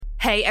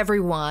Hey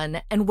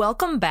everyone, and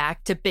welcome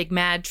back to Big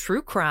Mad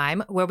True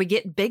Crime, where we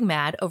get big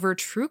mad over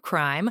true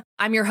crime.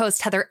 I'm your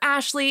host, Heather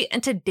Ashley,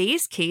 and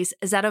today's case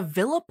is out of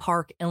Villa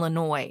Park,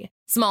 Illinois.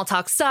 Small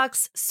talk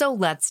sucks, so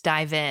let's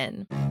dive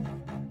in.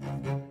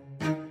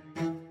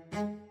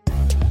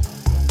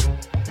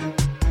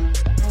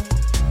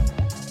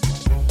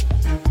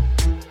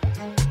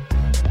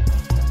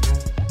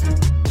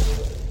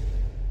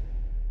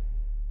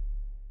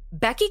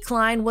 Becky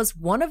Klein was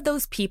one of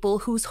those people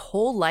whose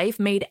whole life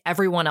made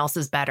everyone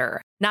else's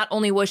better. Not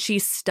only was she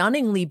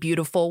stunningly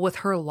beautiful with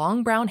her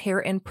long brown hair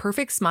and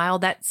perfect smile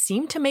that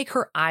seemed to make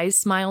her eyes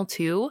smile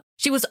too,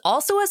 she was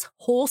also as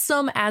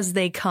wholesome as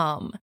they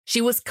come. She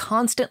was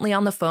constantly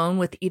on the phone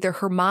with either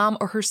her mom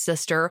or her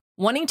sister,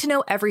 wanting to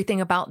know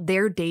everything about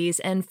their days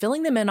and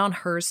filling them in on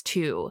hers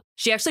too.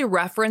 She actually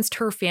referenced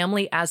her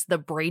family as the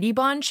Brady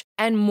Bunch,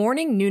 and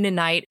morning, noon, and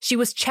night, she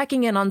was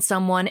checking in on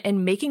someone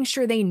and making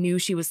sure they knew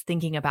she was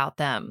thinking about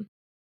them.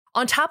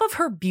 On top of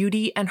her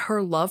beauty and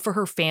her love for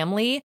her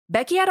family,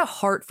 Becky had a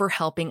heart for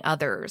helping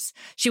others.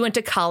 She went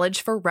to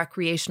college for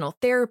recreational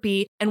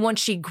therapy, and once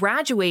she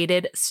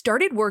graduated,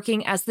 started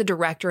working as the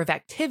director of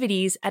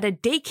activities at a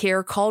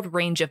daycare called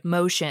Range of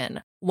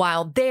Motion.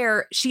 While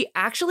there, she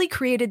actually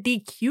created the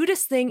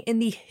cutest thing in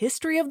the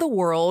history of the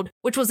world,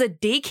 which was a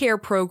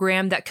daycare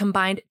program that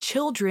combined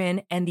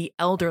children and the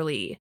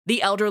elderly.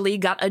 The elderly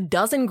got a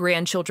dozen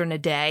grandchildren a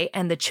day,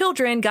 and the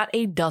children got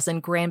a dozen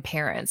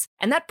grandparents,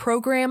 and that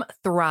program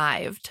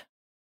thrived.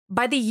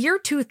 By the year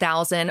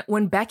 2000,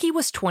 when Becky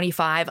was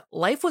 25,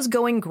 life was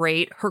going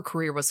great, her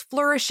career was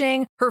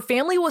flourishing, her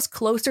family was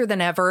closer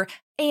than ever,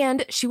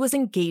 and she was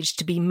engaged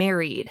to be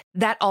married.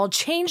 That all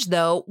changed,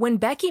 though, when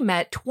Becky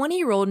met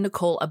 20-year-old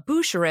Nicole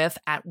Abusharif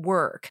at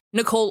work.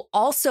 Nicole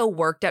also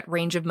worked at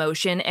Range of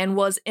Motion and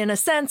was, in a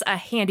sense, a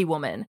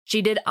handywoman.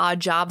 She did odd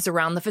jobs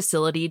around the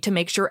facility to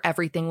make sure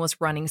everything was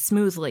running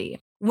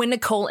smoothly. When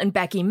Nicole and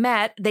Becky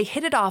met, they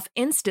hit it off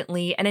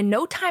instantly, and in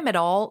no time at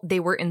all,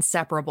 they were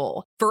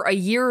inseparable. For a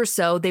year or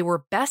so, they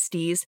were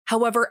besties.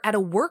 However, at a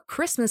work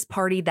Christmas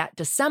party that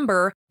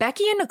December,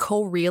 Becky and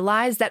Nicole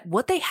realized that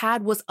what they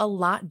had was a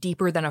lot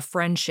deeper than a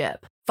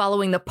friendship.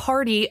 Following the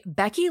party,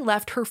 Becky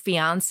left her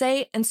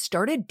fiancé and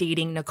started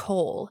dating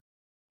Nicole.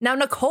 Now,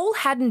 Nicole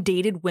hadn't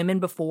dated women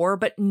before,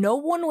 but no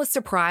one was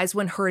surprised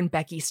when her and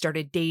Becky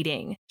started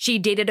dating. She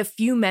dated a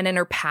few men in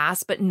her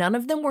past, but none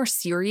of them were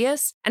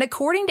serious. And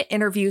according to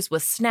interviews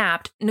with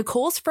Snapped,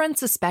 Nicole's friends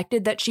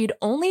suspected that she'd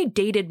only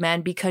dated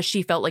men because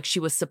she felt like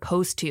she was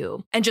supposed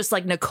to. And just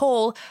like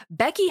Nicole,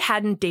 Becky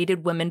hadn't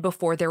dated women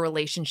before their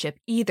relationship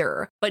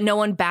either. But no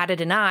one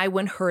batted an eye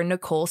when her and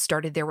Nicole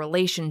started their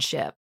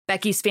relationship.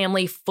 Becky's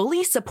family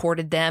fully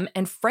supported them,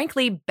 and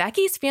frankly,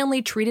 Becky's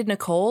family treated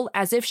Nicole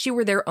as if she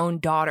were their own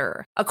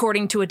daughter.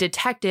 According to a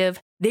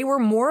detective, they were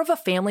more of a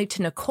family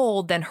to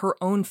Nicole than her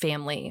own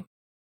family.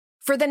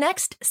 For the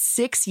next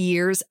 6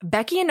 years,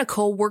 Becky and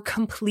Nicole were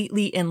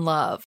completely in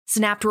love.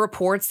 Snapped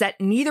reports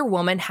that neither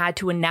woman had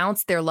to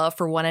announce their love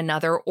for one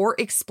another or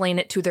explain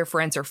it to their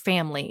friends or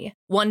family.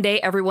 One day,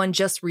 everyone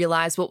just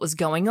realized what was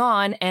going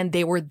on, and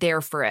they were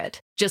there for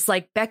it. Just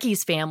like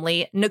Becky's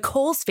family,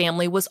 Nicole's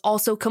family was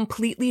also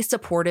completely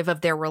supportive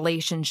of their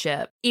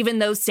relationship. Even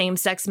though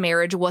same-sex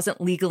marriage wasn't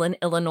legal in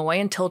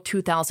Illinois until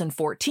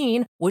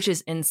 2014, which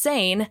is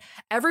insane,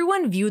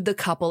 everyone viewed the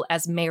couple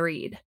as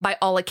married. By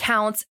all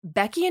accounts,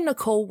 Becky and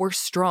Nicole were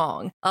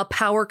strong, a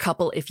power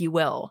couple, if you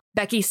will.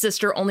 Becky's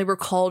sister only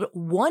recalled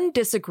one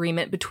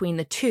disagreement between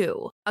the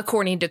two.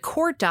 According to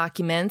court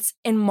documents,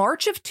 in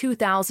March of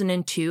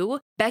 2002,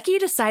 Becky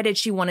decided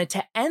she wanted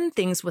to end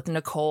things with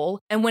Nicole,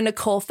 and when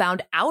Nicole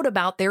found out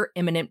about their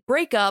imminent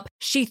breakup,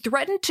 she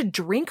threatened to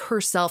drink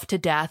herself to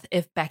death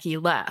if Becky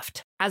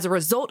left. As a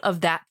result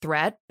of that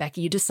threat,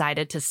 Becky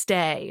decided to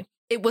stay.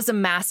 It was a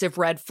massive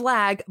red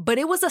flag, but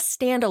it was a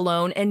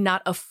standalone and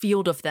not a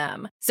field of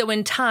them. So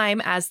in time,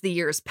 as the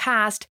years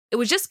passed, it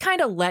was just kind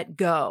of let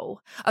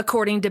go.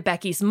 According to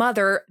Becky's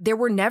mother, there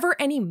were never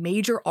any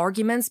major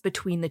arguments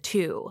between the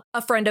two.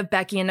 A friend of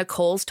Becky and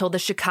Nicole's told the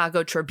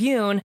Chicago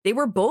Tribune they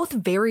were both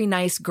very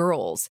nice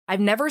girls. I've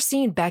never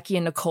seen Becky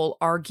and Nicole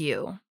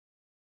argue.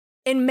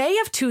 In May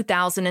of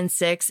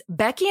 2006,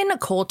 Becky and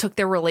Nicole took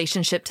their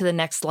relationship to the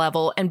next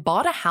level and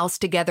bought a house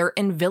together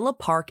in Villa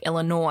Park,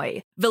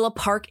 Illinois. Villa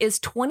Park is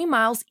 20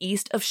 miles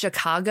east of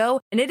Chicago,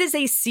 and it is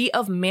a sea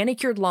of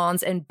manicured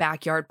lawns and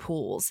backyard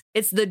pools.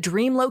 It's the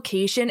dream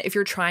location if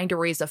you're trying to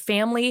raise a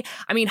family.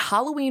 I mean,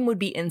 Halloween would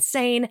be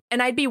insane,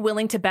 and I'd be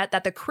willing to bet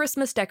that the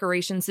Christmas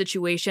decoration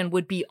situation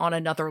would be on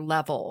another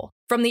level.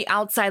 From the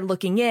outside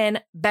looking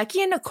in,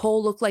 Becky and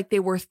Nicole looked like they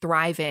were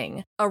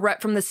thriving. A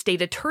rep from the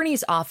state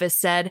attorney's office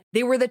said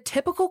they were the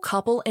typical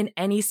couple in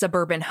any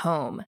suburban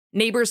home.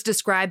 Neighbors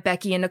described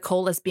Becky and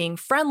Nicole as being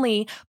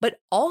friendly, but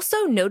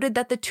also noted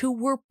that the two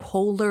were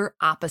polar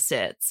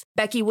opposites.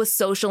 Becky was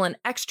social and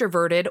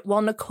extroverted,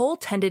 while Nicole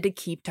tended to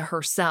keep to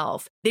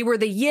herself. They were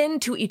the yin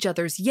to each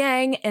other's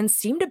yang and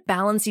seemed to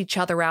balance each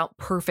other out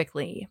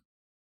perfectly.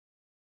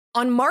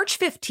 On March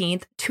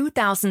 15th,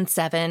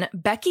 2007,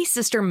 Becky's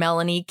sister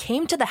Melanie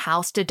came to the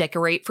house to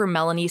decorate for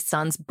Melanie's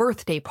son's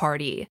birthday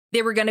party.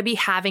 They were going to be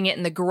having it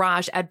in the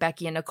garage at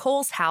Becky and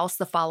Nicole's house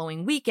the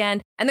following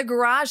weekend, and the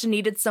garage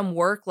needed some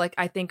work like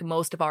I think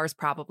most of ours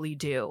probably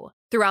do.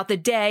 Throughout the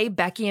day,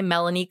 Becky and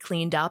Melanie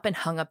cleaned up and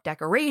hung up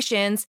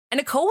decorations, and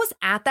Nicole was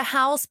at the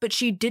house, but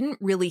she didn't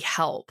really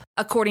help.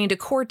 According to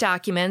court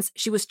documents,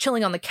 she was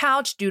chilling on the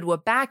couch due to a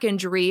back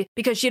injury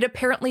because she had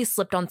apparently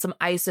slipped on some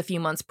ice a few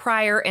months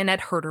prior and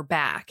had hurt her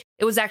back.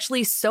 It was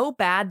actually so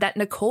bad that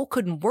Nicole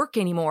couldn't work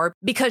anymore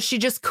because she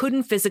just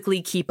couldn't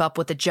physically keep up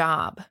with the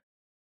job.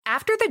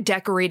 After the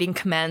decorating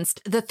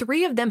commenced, the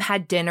three of them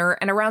had dinner,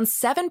 and around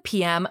 7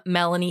 p.m.,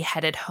 Melanie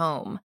headed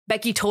home.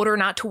 Becky told her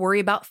not to worry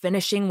about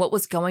finishing what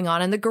was going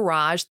on in the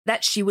garage,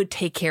 that she would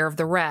take care of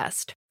the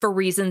rest. For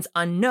reasons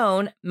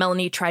unknown,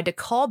 Melanie tried to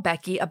call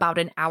Becky about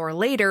an hour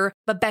later,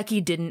 but Becky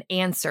didn't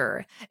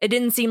answer. It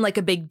didn't seem like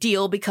a big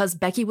deal because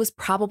Becky was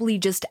probably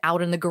just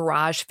out in the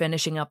garage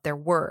finishing up their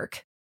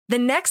work. The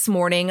next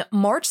morning,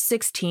 March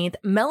 16th,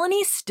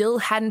 Melanie still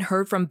hadn't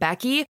heard from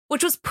Becky,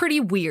 which was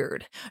pretty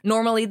weird.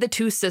 Normally, the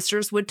two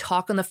sisters would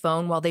talk on the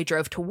phone while they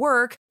drove to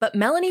work, but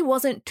Melanie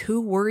wasn't too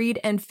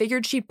worried and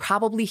figured she'd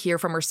probably hear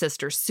from her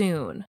sister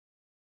soon.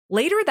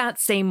 Later that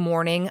same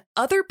morning,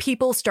 other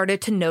people started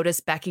to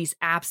notice Becky's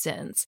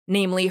absence,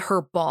 namely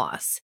her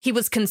boss. He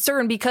was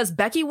concerned because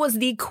Becky was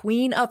the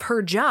queen of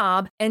her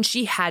job and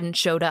she hadn't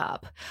showed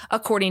up.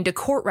 According to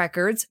court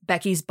records,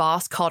 Becky's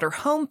boss called her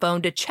home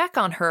phone to check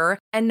on her,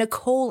 and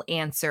Nicole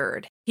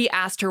answered. He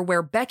asked her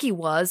where Becky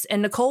was,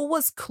 and Nicole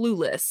was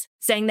clueless,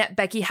 saying that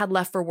Becky had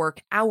left for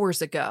work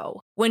hours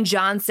ago. When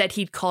John said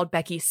he'd called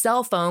Becky's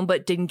cell phone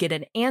but didn't get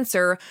an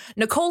answer,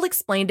 Nicole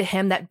explained to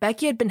him that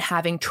Becky had been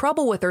having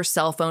trouble with her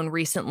cell phone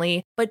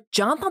recently, but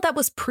John thought that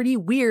was pretty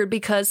weird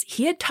because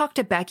he had talked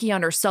to Becky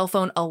on her cell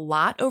phone a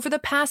lot over the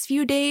past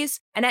few days,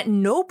 and at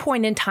no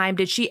point in time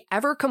did she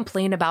ever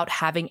complain about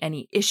having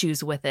any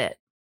issues with it.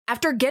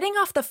 After getting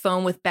off the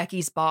phone with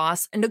Becky's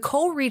boss,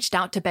 Nicole reached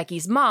out to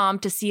Becky's mom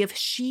to see if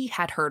she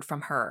had heard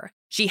from her.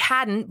 She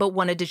hadn't, but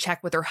wanted to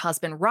check with her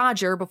husband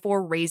Roger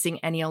before raising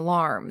any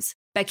alarms.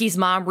 Becky's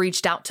mom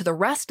reached out to the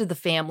rest of the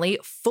family,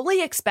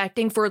 fully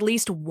expecting for at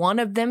least one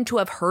of them to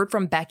have heard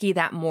from Becky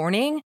that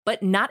morning,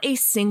 but not a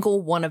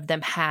single one of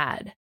them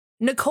had.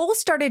 Nicole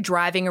started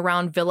driving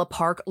around Villa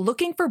Park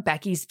looking for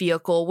Becky's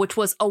vehicle, which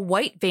was a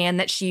white van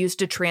that she used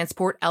to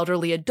transport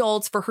elderly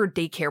adults for her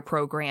daycare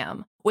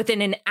program.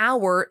 Within an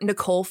hour,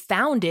 Nicole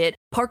found it,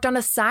 parked on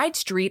a side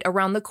street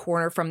around the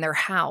corner from their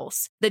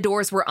house. The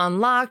doors were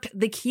unlocked,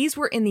 the keys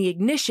were in the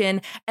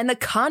ignition, and the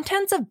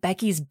contents of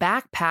Becky's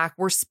backpack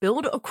were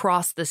spilled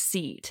across the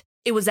seat.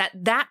 It was at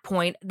that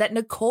point that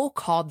Nicole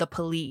called the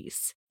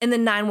police. In the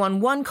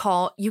 911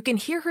 call, you can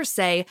hear her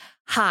say,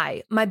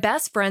 "Hi, my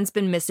best friend's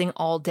been missing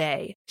all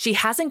day. She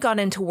hasn't gone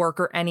into work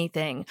or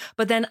anything,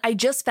 but then I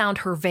just found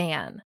her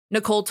van."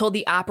 Nicole told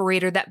the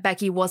operator that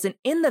Becky wasn't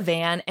in the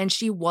van and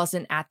she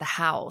wasn't at the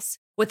house.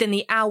 Within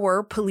the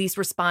hour, police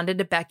responded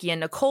to Becky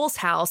and Nicole's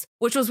house,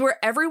 which was where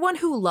everyone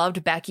who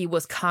loved Becky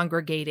was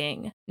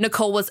congregating.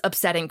 Nicole was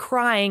upset and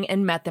crying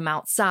and met them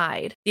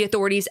outside. The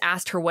authorities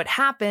asked her what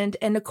happened,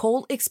 and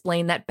Nicole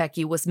explained that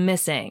Becky was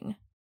missing.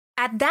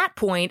 At that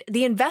point,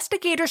 the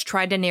investigators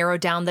tried to narrow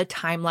down the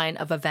timeline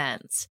of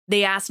events.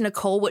 They asked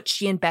Nicole what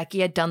she and Becky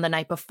had done the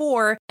night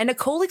before, and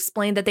Nicole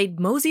explained that they'd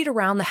moseyed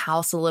around the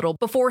house a little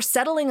before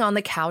settling on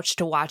the couch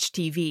to watch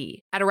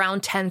TV. At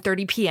around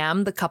 10:30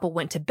 p.m., the couple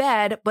went to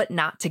bed, but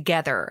not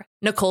together.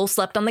 Nicole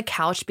slept on the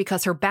couch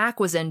because her back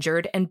was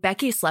injured, and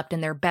Becky slept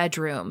in their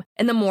bedroom.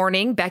 In the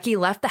morning, Becky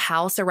left the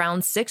house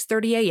around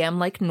 6:30 a.m.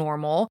 like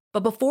normal,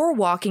 but before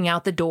walking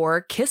out the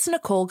door, kissed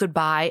Nicole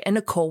goodbye, and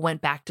Nicole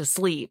went back to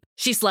sleep.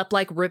 She slept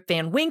like Rip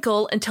Van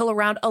Winkle until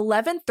around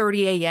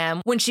 11:30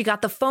 a.m. when she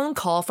got the phone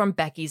call from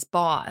Becky's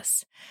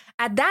boss.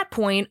 At that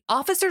point,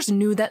 officers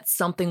knew that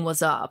something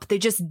was up. They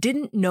just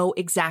didn't know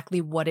exactly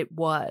what it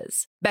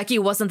was. Becky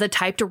wasn't the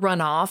type to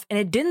run off, and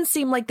it didn't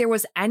seem like there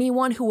was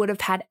anyone who would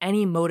have had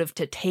any motive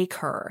to take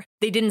her.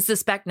 They didn't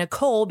suspect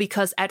Nicole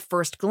because at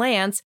first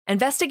glance,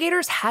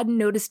 investigators hadn't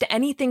noticed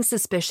anything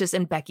suspicious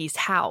in Becky's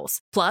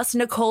house. Plus,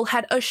 Nicole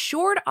had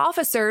assured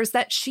officers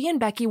that she and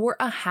Becky were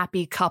a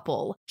happy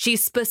couple. She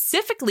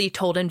specifically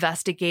told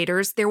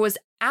investigators there was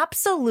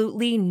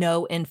absolutely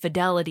no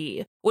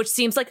infidelity, which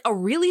seems like a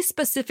really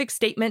specific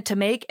statement to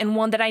make and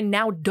one that I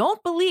now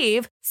don't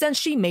believe since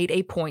she made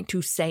a point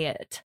to say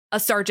it. A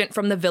sergeant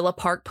from the Villa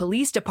Park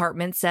Police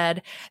Department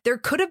said, "There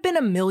could have been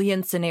a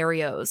million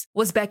scenarios.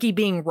 Was Becky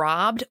being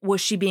robbed? Was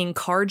she being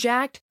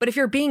carjacked? But if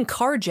you're being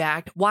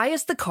carjacked, why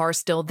is the car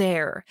still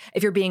there?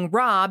 If you're being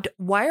robbed,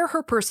 why are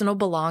her personal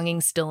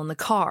belongings still in the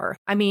car?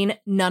 I mean,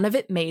 none of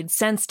it made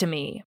sense to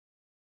me."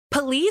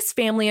 Police,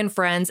 family, and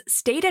friends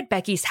stayed at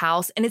Becky's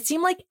house, and it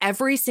seemed like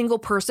every single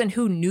person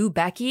who knew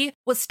Becky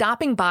was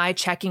stopping by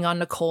checking on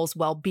Nicole's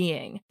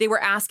well-being. They were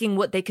asking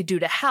what they could do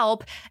to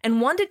help, and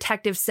one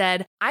detective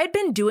said, "I'd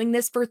been doing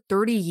this for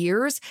 30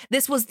 years.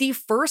 This was the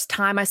first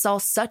time I saw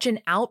such an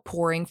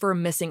outpouring for a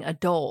missing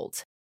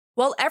adult."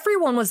 While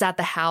everyone was at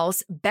the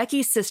house,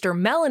 Becky's sister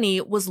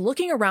Melanie was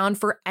looking around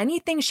for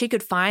anything she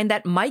could find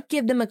that might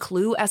give them a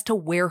clue as to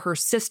where her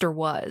sister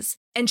was.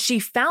 And she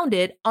found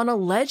it on a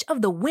ledge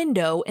of the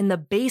window in the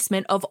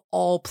basement of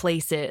all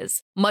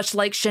places. Much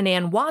like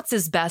Shanann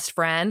Watts' best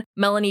friend,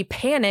 Melanie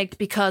panicked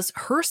because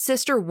her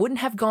sister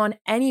wouldn't have gone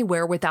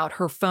anywhere without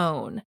her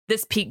phone.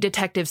 This piqued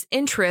detectives'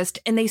 interest,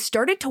 and they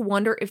started to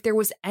wonder if there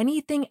was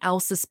anything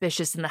else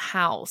suspicious in the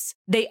house.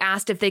 They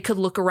asked if they could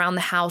look around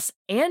the house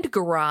and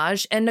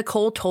garage, and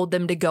Nicole told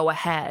them to go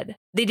ahead.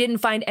 They didn't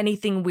find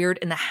anything weird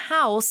in the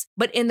house,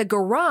 but in the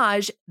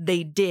garage,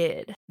 they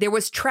did. There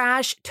was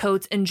trash,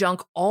 totes, and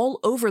junk all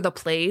over the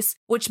place,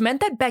 which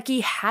meant that Becky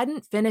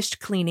hadn't finished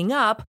cleaning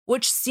up,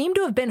 which seemed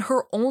to have been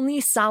her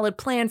only solid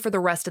plan for the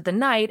rest of the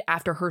night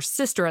after her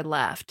sister had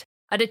left.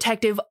 A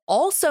detective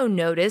also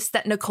noticed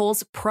that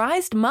Nicole's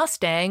prized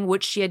Mustang,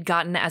 which she had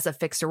gotten as a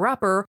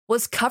fixer-upper,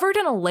 was covered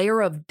in a layer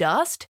of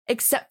dust,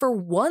 except for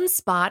one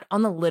spot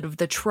on the lid of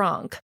the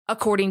trunk.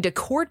 According to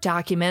court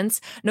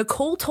documents,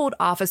 Nicole told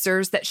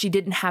officers that she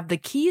didn't have the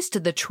keys to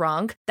the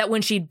trunk, that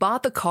when she'd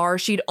bought the car,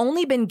 she'd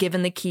only been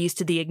given the keys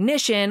to the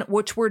ignition,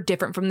 which were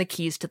different from the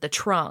keys to the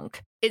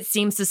trunk. It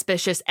seems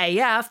suspicious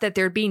AF that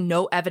there'd be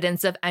no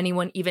evidence of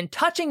anyone even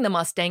touching the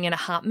Mustang in a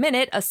hot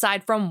minute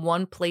aside from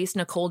one place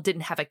Nicole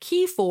didn't have a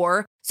key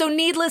for, so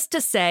needless to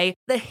say,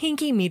 the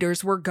hinky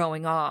meters were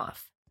going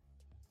off.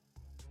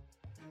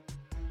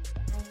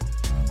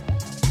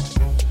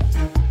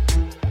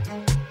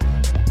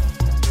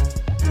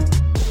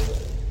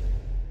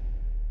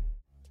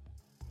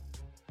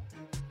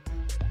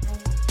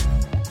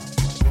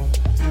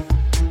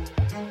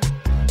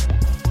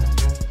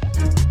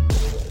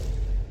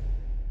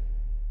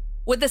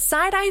 With the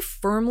side-eye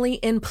firmly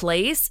in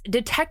place,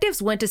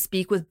 detectives went to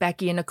speak with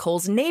Becky and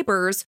Nicole's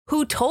neighbors,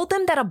 who told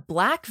them that a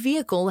black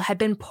vehicle had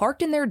been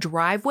parked in their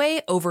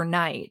driveway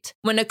overnight.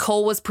 When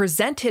Nicole was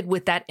presented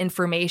with that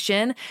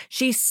information,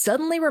 she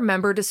suddenly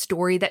remembered a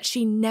story that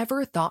she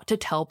never thought to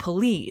tell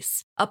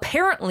police.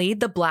 Apparently,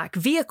 the black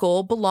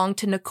vehicle belonged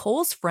to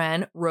Nicole's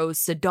friend, Rose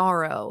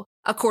Sidaro.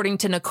 According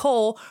to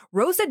Nicole,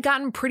 Rose had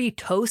gotten pretty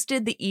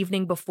toasted the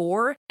evening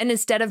before, and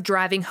instead of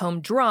driving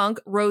home drunk,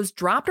 Rose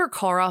dropped her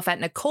car off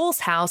at Nicole's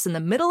house in the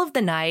middle of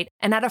the night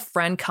and had a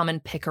friend come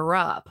and pick her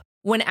up.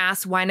 When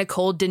asked why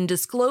Nicole didn't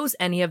disclose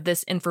any of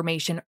this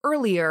information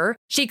earlier,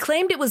 she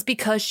claimed it was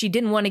because she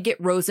didn't want to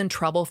get Rose in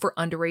trouble for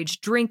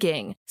underage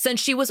drinking, since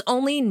she was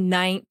only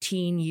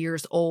 19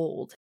 years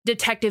old.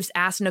 Detectives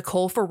asked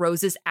Nicole for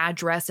Rose's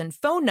address and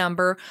phone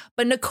number,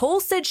 but Nicole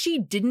said she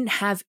didn't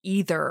have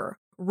either.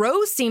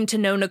 Rose seemed to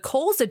know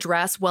Nicole's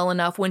address well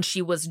enough when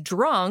she was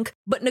drunk,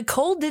 but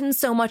Nicole didn't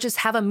so much as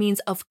have a means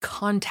of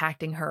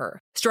contacting her.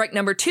 Strike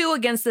number 2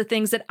 against the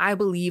things that I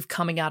believe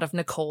coming out of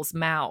Nicole's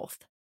mouth.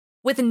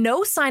 With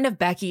no sign of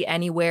Becky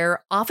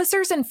anywhere,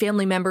 officers and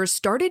family members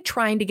started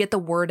trying to get the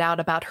word out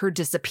about her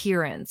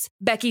disappearance.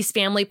 Becky's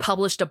family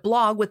published a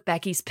blog with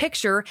Becky's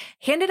picture,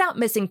 handed out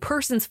missing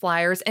persons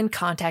flyers, and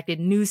contacted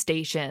news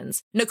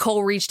stations.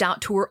 Nicole reached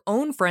out to her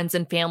own friends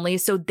and family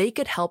so they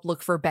could help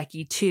look for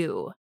Becky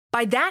too.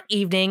 By that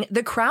evening,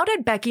 the crowd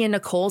at Becky and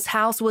Nicole's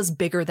house was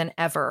bigger than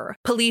ever.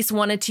 Police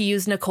wanted to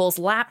use Nicole's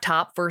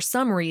laptop for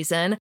some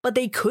reason, but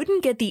they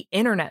couldn't get the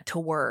internet to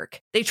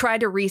work. They tried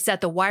to reset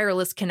the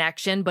wireless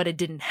connection, but it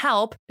didn't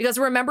help, because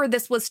remember,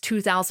 this was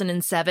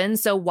 2007,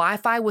 so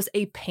Wi-Fi was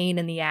a pain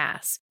in the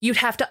ass. You'd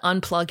have to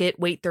unplug it,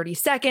 wait 30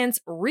 seconds,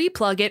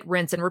 replug it,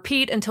 rinse and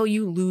repeat until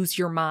you lose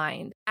your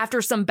mind.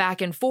 After some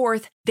back and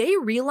forth, they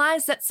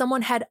realized that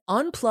someone had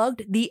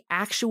unplugged the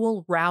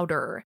actual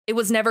router. It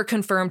was never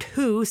confirmed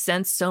who,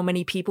 since so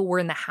many people were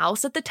in the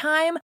house at the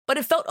time, but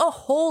it felt a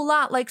whole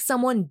lot like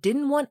someone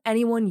didn't want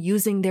anyone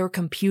using their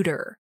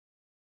computer.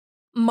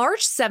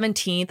 March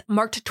 17th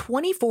marked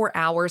 24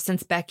 hours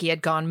since Becky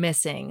had gone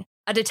missing.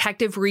 A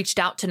detective reached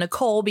out to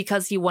Nicole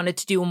because he wanted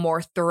to do a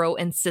more thorough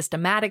and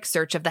systematic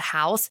search of the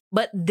house,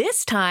 but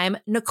this time,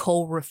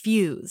 Nicole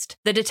refused.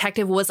 The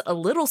detective was a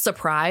little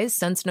surprised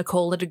since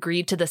Nicole had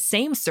agreed to the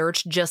same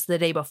search just the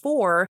day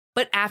before,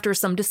 but after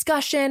some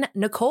discussion,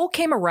 Nicole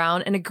came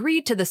around and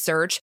agreed to the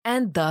search,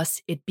 and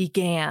thus it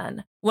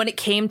began. When it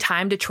came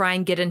time to try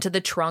and get into the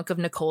trunk of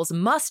Nicole's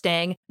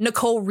Mustang,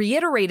 Nicole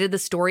reiterated the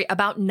story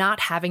about not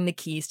having the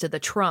keys to the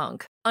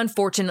trunk.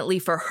 Unfortunately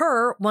for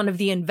her, one of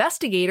the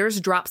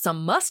investigators dropped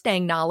some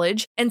Mustang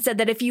knowledge and said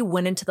that if you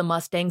went into the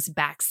Mustang's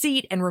back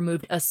seat and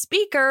removed a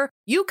speaker,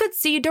 you could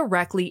see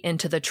directly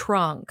into the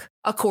trunk.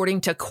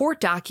 According to court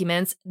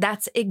documents,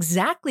 that's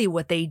exactly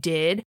what they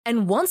did,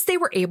 and once they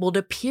were able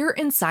to peer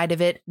inside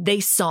of it, they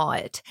saw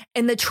it.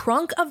 In the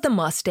trunk of the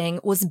Mustang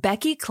was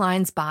Becky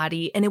Klein's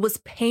body, and it was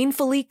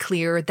painfully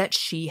clear that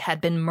she had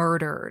been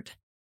murdered.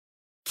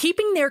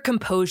 Keeping their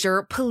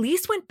composure,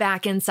 police went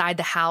back inside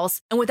the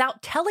house, and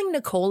without telling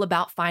Nicole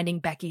about finding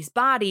Becky's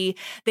body,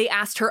 they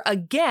asked her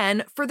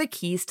again for the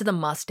keys to the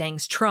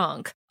Mustang's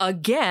trunk.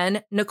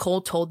 Again,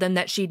 Nicole told them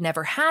that she'd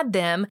never had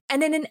them,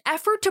 and in an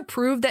effort to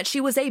prove that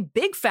she was a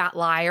big fat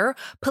liar,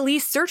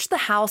 police searched the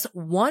house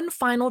one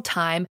final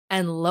time,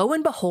 and lo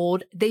and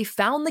behold, they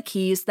found the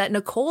keys that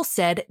Nicole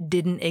said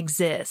didn't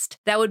exist.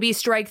 That would be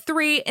strike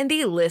 3 in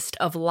the list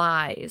of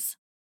lies.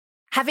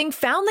 Having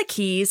found the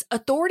keys,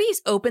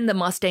 authorities opened the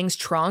Mustang's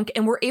trunk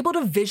and were able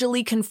to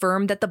visually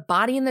confirm that the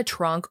body in the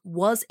trunk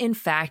was in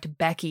fact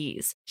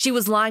Becky's. She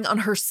was lying on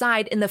her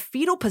side in the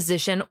fetal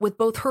position with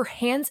both her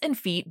hands and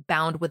feet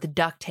bound with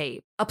duct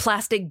tape. A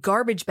plastic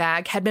garbage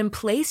bag had been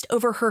placed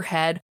over her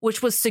head,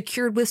 which was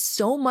secured with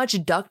so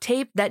much duct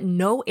tape that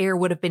no air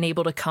would have been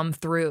able to come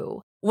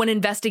through. When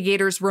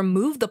investigators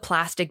removed the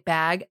plastic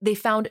bag, they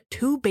found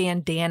 2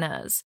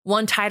 bandanas,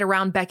 one tied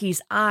around Becky's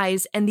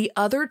eyes and the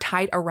other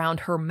tied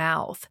around her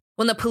mouth.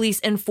 When the police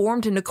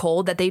informed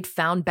Nicole that they'd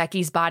found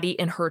Becky's body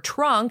in her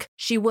trunk,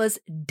 she was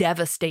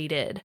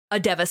devastated. A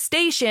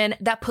devastation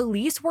that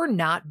police were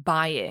not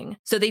buying.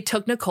 So they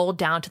took Nicole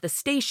down to the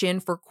station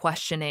for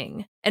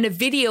questioning. In a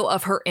video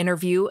of her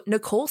interview,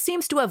 Nicole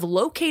seems to have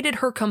located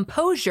her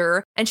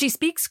composure, and she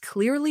speaks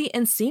clearly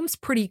and seems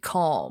pretty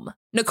calm.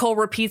 Nicole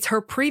repeats her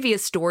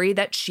previous story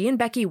that she and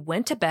Becky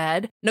went to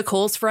bed.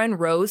 Nicole's friend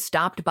Rose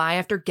stopped by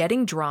after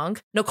getting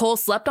drunk. Nicole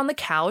slept on the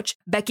couch.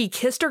 Becky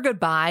kissed her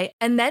goodbye,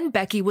 and then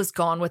Becky was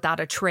gone without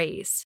a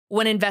trace.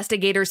 When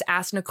investigators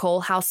asked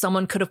Nicole how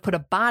someone could have put a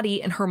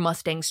body in her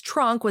Mustang's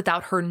trunk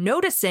without her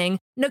noticing,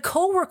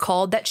 Nicole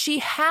recalled that she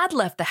had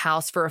left the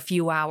house for a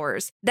few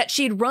hours, that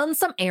she'd run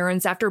some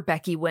errands after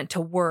Becky went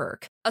to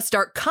work. A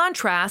stark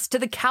contrast to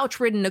the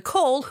couch-ridden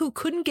Nicole who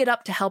couldn't get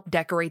up to help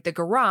decorate the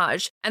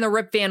garage, and the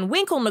Rip Van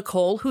Winkle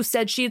Nicole who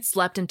said she'd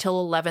slept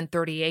until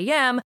 11:30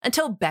 a.m.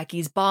 until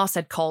Becky's boss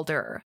had called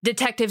her.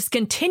 Detectives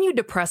continued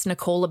to press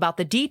Nicole about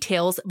the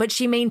details, but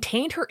she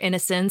maintained her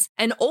innocence,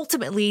 and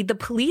ultimately the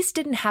police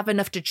didn't have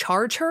enough to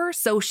charge her,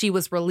 so she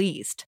was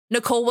released.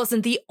 Nicole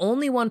wasn't the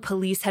only one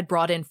police had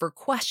brought in for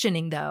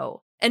questioning,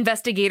 though.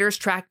 Investigators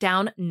tracked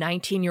down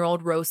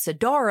 19-year-old Rose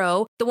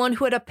Sodaro, the one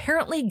who had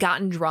apparently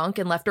gotten drunk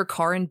and left her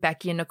car in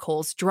Becky and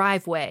Nicole's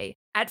driveway.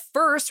 At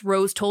first,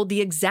 Rose told the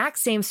exact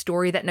same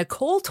story that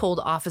Nicole told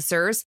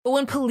officers, but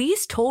when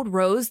police told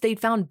Rose they'd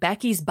found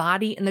Becky's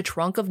body in the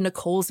trunk of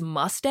Nicole's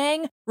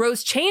Mustang,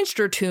 Rose changed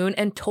her tune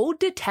and told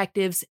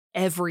detectives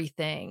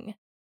everything.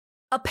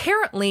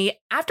 Apparently,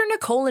 after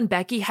Nicole and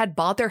Becky had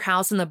bought their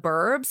house in the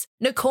burbs,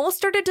 Nicole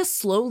started to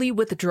slowly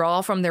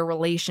withdraw from their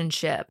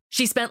relationship.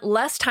 She spent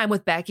less time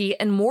with Becky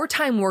and more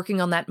time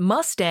working on that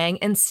Mustang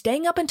and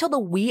staying up until the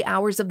wee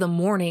hours of the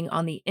morning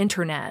on the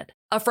internet.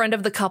 A friend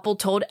of the couple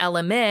told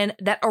LMN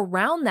that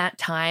around that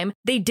time,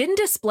 they didn't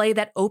display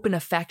that open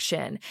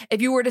affection.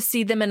 If you were to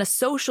see them in a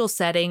social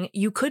setting,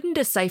 you couldn't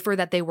decipher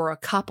that they were a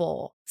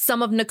couple.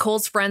 Some of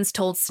Nicole's friends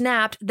told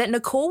Snapped that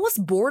Nicole was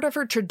bored of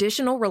her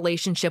traditional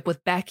relationship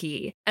with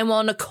Becky. And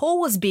while Nicole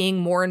was being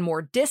more and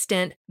more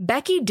distant,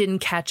 Becky didn't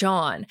catch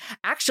on.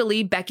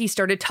 Actually, Becky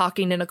started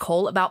talking to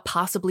Nicole about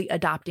possibly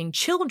adopting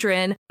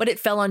children, but it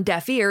fell on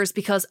deaf ears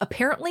because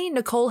apparently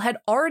Nicole had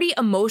already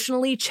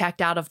emotionally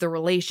checked out of the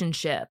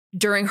relationship.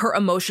 During her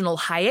emotional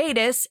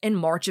hiatus in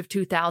March of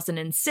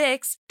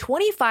 2006,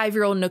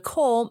 25-year-old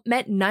Nicole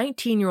met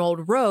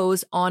 19-year-old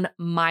Rose on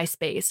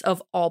MySpace,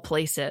 of all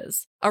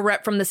places. A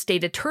rep from the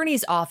state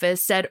attorney's office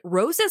said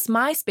Rose's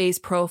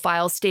MySpace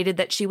profile stated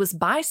that she was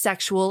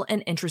bisexual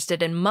and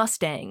interested in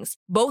Mustangs,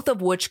 both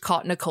of which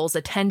caught Nicole's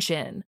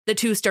attention. The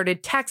two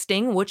started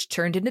texting, which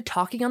turned into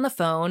talking on the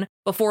phone.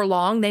 Before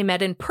long, they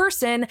met in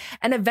person,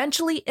 and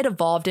eventually it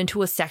evolved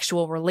into a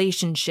sexual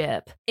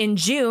relationship. In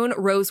June,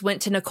 Rose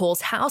went to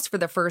Nicole's house for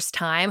the first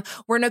time,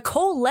 where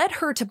Nicole led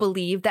her to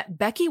believe that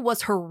Becky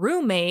was her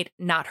roommate,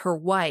 not her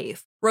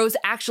wife. Rose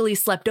actually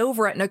slept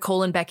over at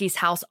Nicole and Becky's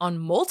house on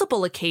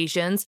multiple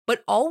occasions,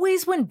 but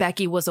always when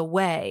Becky was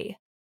away.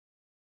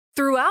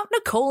 Throughout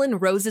Nicole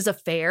and Rose's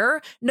affair,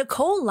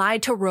 Nicole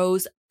lied to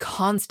Rose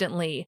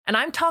constantly, and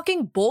I'm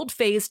talking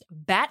bold-faced,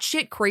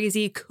 batshit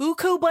crazy,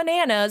 cuckoo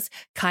bananas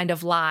kind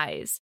of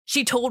lies.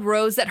 She told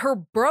Rose that her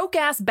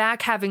broke-ass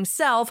back-having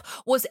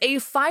self was a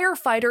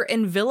firefighter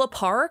in Villa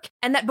Park,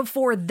 and that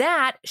before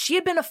that, she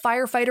had been a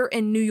firefighter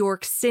in New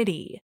York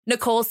City.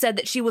 Nicole said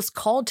that she was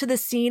called to the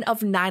scene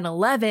of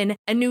 9/11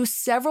 and knew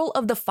several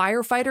of the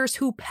firefighters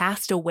who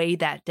passed away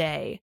that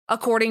day.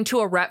 According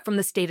to a rep from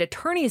the state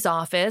attorney's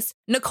office,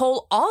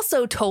 Nicole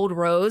also told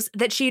Rose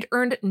that she'd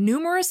earned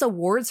numerous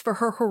awards for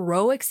her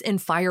heroics in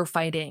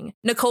firefighting.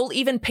 Nicole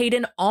even paid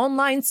an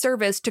online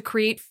service to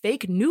create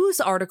fake news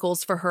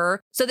articles for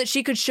her so that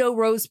she could show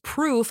Rose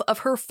proof of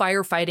her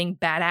firefighting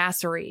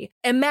badassery.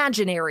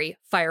 Imaginary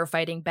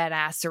firefighting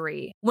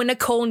badassery. When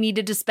Nicole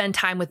needed to spend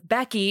time with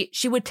Becky,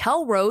 she would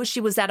tell Rose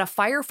she was at a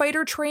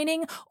firefighter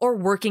training or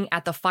working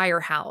at the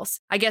firehouse.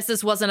 I guess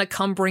this wasn't a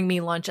come bring me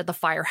lunch at the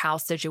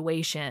firehouse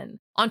situation. again.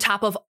 On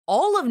top of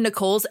all of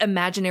Nicole's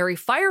imaginary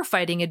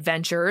firefighting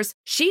adventures,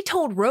 she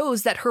told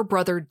Rose that her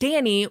brother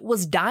Danny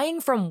was dying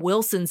from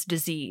Wilson's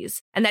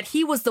disease, and that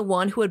he was the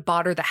one who had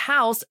bought her the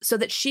house so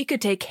that she could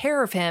take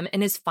care of him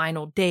in his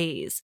final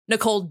days.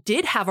 Nicole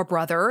did have a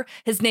brother.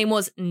 His name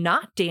was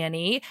not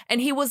Danny, and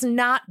he was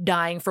not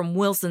dying from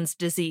Wilson's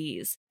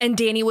disease. And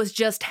Danny was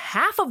just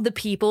half of the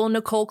people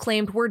Nicole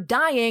claimed were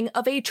dying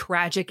of a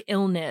tragic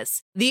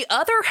illness. The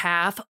other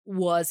half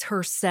was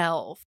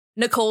herself.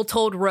 Nicole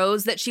told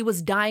Rose that she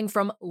was dying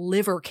from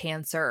liver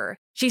cancer.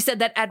 She said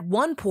that at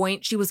one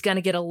point she was going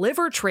to get a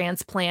liver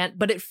transplant,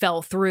 but it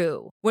fell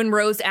through. When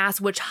Rose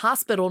asked which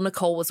hospital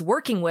Nicole was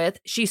working with,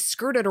 she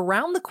skirted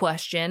around the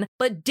question,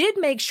 but did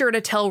make sure to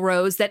tell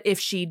Rose that if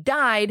she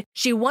died,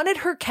 she wanted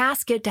her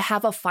casket to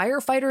have a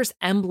firefighter's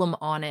emblem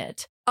on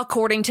it.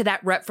 According to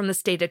that rep from the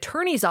state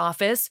attorney's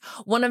office,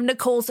 one of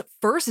Nicole's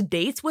first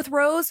dates with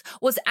Rose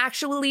was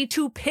actually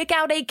to pick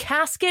out a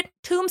casket,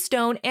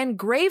 tombstone, and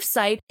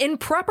gravesite in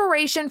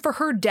preparation for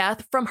her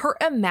death from her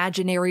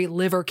imaginary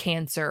liver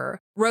cancer.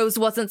 Rose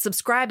wasn't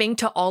subscribing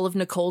to all of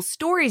Nicole's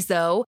stories,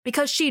 though,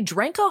 because she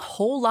drank a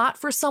whole lot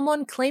for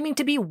someone claiming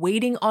to be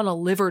waiting on a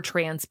liver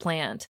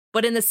transplant.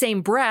 But in the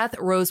same breath,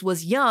 Rose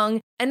was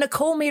young, and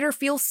Nicole made her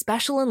feel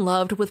special and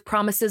loved with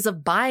promises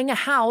of buying a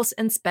house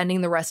and spending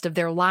the rest of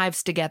their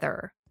lives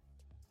together.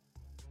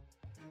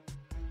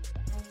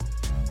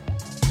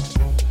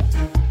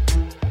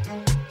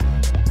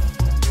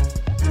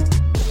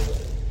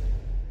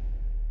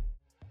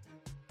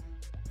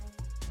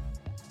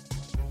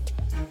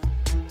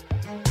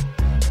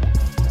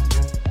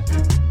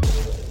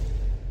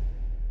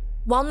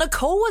 While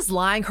Nicole was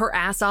lying her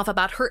ass off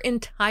about her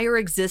entire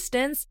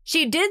existence,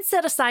 she did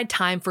set aside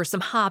time for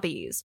some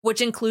hobbies,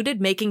 which included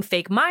making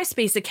fake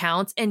MySpace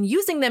accounts and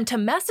using them to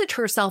message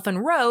herself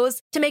and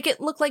Rose to make it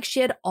look like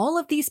she had all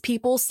of these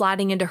people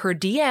sliding into her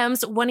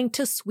DMs wanting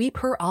to sweep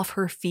her off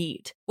her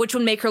feet, which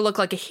would make her look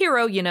like a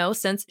hero,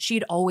 since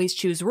she'd always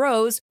choose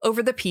Rose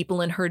over the people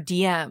in her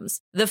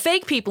DMs. The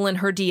fake people in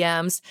her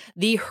DMs,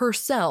 the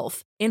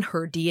herself in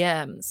her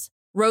DMs.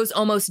 Rose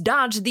almost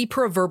dodged the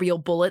proverbial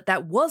bullet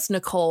that was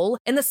Nicole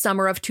in the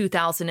summer of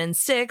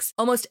 2006,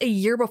 almost a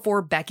year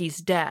before Becky's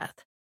death.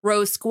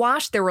 Rose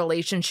squashed their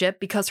relationship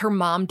because her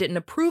mom didn't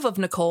approve of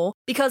Nicole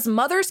because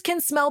mothers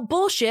can smell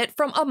bullshit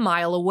from a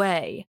mile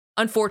away.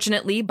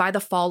 Unfortunately, by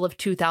the fall of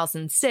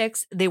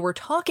 2006, they were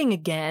talking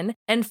again,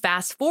 and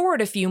fast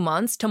forward a few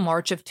months to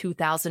March of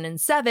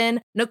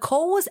 2007,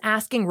 Nicole was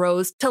asking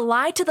Rose to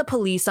lie to the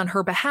police on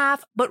her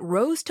behalf, but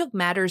Rose took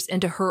matters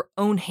into her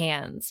own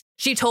hands.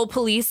 She told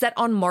police that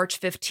on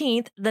March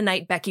 15th, the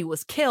night Becky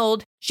was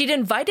killed, she'd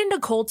invited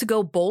Nicole to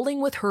go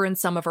bowling with her and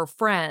some of her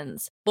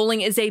friends.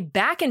 Bowling is a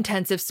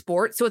back-intensive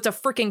sport, so it's a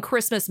freaking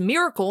Christmas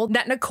miracle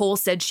that Nicole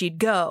said she'd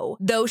go,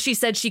 though she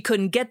said she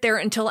couldn't get there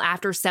until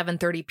after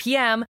 7:30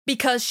 p.m.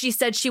 because she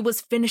said she was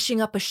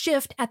finishing up a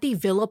shift at the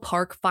Villa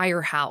Park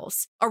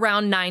Firehouse.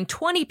 Around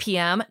 9:20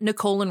 p.m.,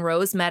 Nicole and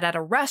Rose met at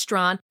a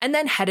restaurant and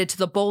then headed to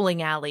the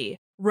bowling alley.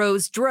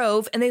 Rose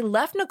drove, and they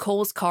left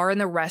Nicole's car in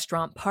the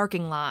restaurant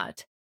parking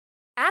lot.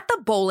 At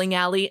the bowling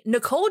alley,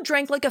 Nicole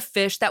drank like a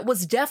fish that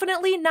was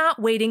definitely not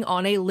waiting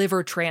on a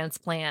liver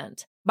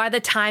transplant. By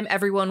the time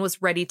everyone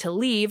was ready to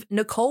leave,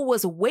 Nicole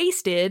was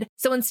wasted,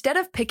 so instead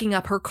of picking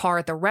up her car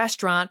at the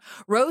restaurant,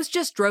 Rose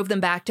just drove them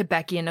back to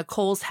Becky and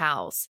Nicole's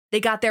house. They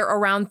got there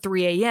around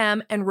 3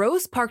 a.m., and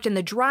Rose parked in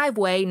the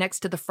driveway next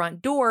to the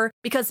front door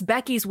because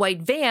Becky's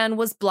white van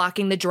was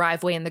blocking the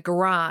driveway and the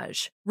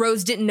garage.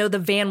 Rose didn't know the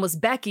van was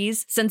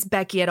Becky's since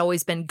Becky had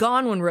always been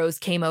gone when Rose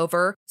came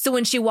over, so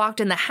when she walked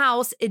in the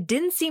house, it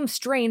didn't seem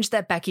strange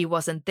that Becky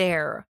wasn't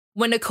there.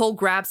 When Nicole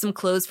grabbed some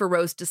clothes for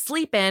Rose to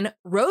sleep in,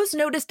 Rose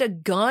noticed a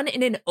gun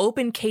in an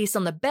open case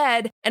on the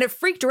bed, and it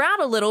freaked her out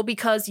a little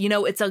because,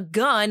 it's a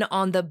gun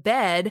on the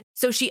bed.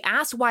 So she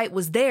asked why it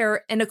was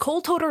there, and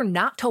Nicole told her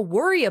not to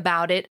worry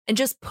about it and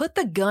just put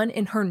the gun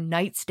in her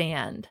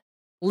nightstand.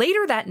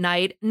 Later that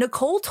night,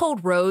 Nicole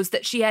told Rose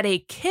that she had a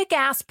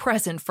kick-ass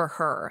present for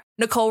her.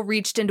 Nicole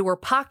reached into her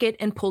pocket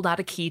and pulled out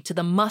a key to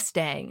the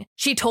Mustang.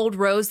 She told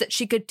Rose that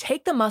she could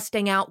take the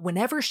Mustang out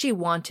whenever she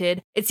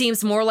wanted. It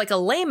seems more like a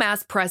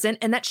lame-ass present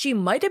and that she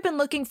might have been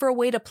looking for a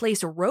way to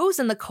place Rose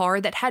in the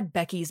car that had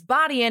Becky's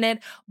body in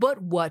it,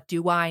 but what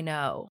do I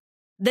know?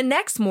 The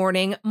next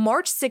morning,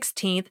 March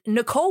 16th,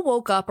 Nicole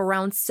woke up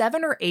around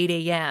 7 or 8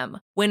 a.m.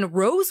 When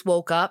Rose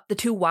woke up, the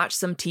two watched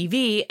some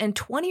TV, and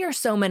 20 or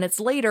so minutes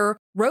later,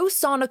 Rose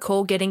saw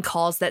Nicole getting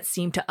calls that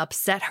seemed to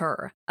upset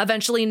her.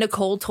 Eventually,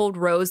 Nicole told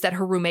Rose that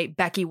her roommate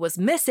Becky was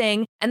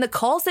missing, and the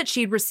calls that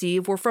she'd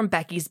received were from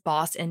Becky's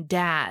boss and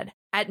dad.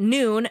 At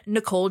noon,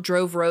 Nicole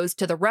drove Rose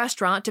to the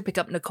restaurant to pick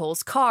up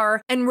Nicole's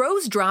car, and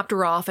Rose dropped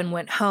her off and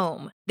went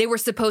home. They were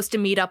supposed to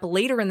meet up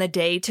later in the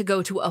day to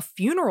go to a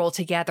funeral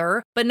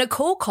together, but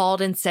Nicole called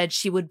and said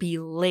she would be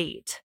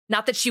late.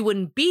 Not that she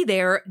wouldn't be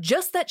there,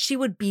 just that she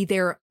would be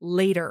there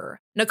later.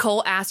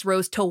 Nicole asked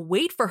Rose to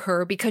wait for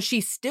her because she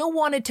still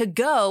wanted to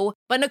go,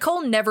 but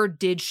Nicole never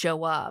did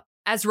show up.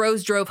 As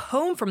Rose drove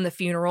home from the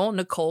funeral,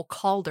 Nicole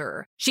called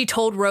her. She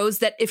told Rose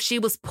that if she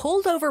was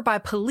pulled over by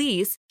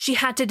police, she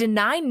had to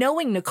deny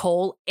knowing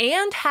Nicole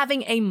and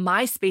having a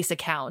MySpace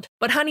account.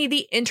 But honey,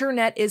 the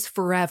internet is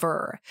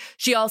forever.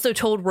 She also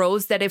told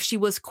Rose that if she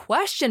was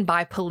questioned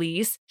by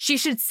police, she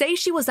should say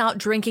she was out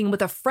drinking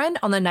with a friend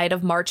on the night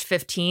of March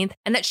 15th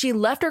and that she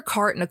left her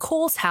car at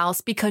Nicole's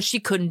house because she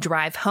couldn't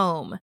drive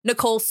home.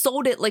 Nicole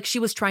sold it like she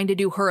was trying to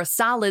do her a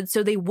solid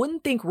so they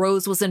wouldn't think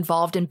Rose was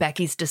involved in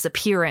Becky's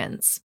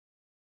disappearance.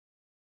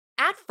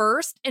 At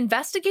first,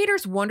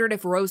 investigators wondered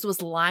if Rose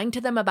was lying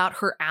to them about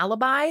her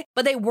alibi,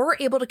 but they were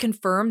able to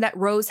confirm that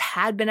Rose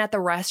had been at the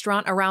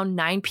restaurant around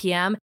 9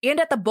 p.m. and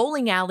at the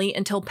bowling alley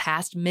until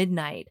past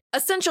midnight.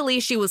 Essentially,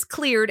 she was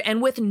cleared and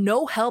with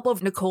no help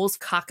of Nicole's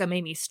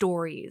cockamamie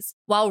stories.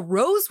 While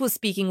Rose was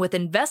speaking with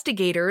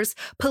investigators,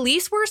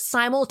 police were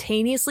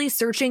simultaneously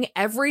searching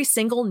every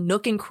single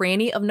nook and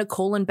cranny of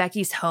Nicole and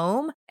Becky's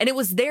home, and it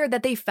was there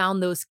that they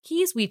found those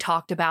keys we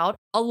talked about,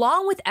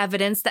 along with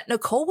evidence that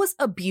Nicole was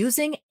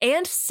abusing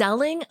and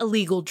selling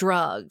illegal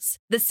drugs.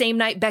 The same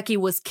night Becky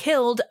was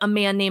killed, a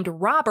man named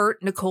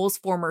Robert, Nicole's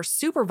former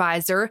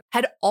supervisor,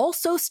 had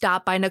also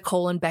stopped by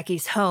Nicole and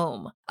Becky's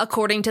home.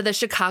 According to the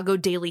Chicago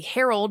Daily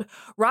Herald,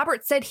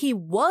 Robert said he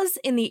was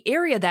in the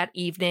area that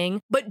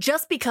evening, but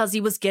just because he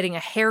was getting a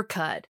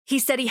haircut. He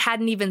said he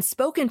hadn't even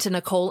spoken to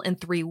Nicole in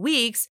 3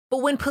 weeks,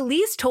 but when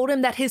police told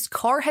him that his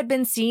car had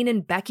been seen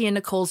in Becky and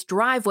Nicole's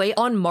driveway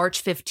on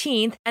March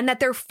 15th and that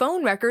their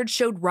phone records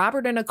showed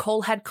Robert and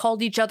Nicole had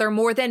called each other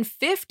more than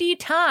 50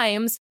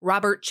 times,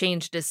 Robert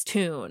changed his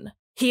tune.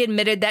 He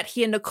admitted that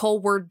he and Nicole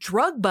were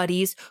drug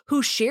buddies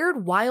who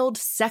shared wild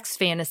sex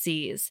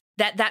fantasies.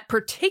 That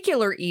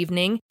particular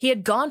evening, he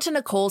had gone to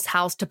Nicole's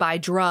house to buy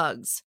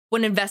drugs.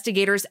 When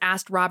investigators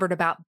asked Robert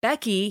about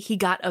Becky, he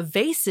got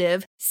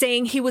evasive,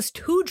 saying he was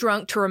too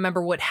drunk to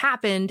remember what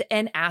happened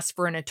and asked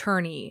for an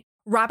attorney.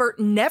 Robert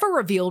never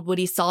revealed what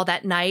he saw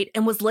that night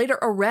and was later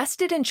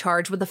arrested and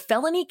charged with a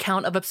felony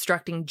count of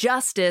obstructing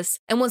justice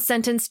and was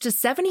sentenced to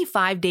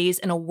 75 days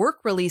in a work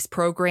release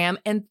program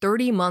and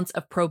 30 months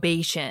of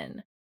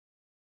probation.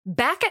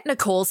 Back at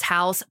Nicole's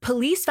house,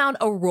 police found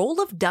a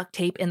roll of duct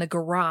tape in the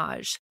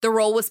garage. The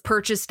roll was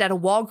purchased at a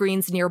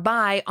Walgreens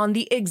nearby on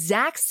the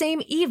exact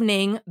same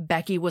evening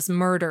Becky was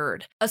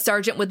murdered. A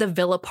sergeant with the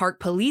Villa Park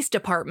Police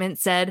Department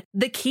said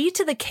the key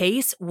to the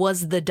case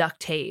was the duct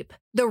tape.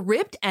 The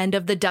ripped end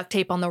of the duct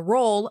tape on the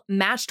roll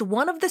matched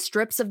one of the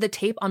strips of the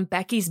tape on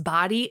Becky's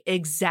body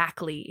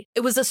exactly. It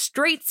was a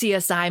straight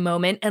CSI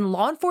moment, and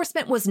law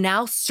enforcement was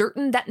now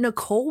certain that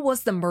Nicole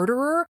was the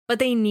murderer, but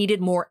they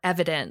needed more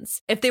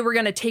evidence. If they were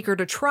going to take her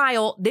to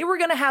trial, they were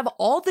going to have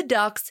all the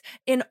ducks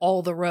in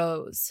all the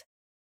rows.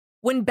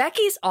 When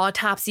Becky's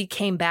autopsy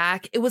came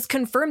back, it was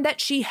confirmed that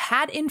she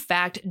had in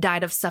fact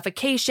died of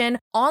suffocation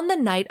on the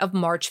night of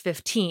March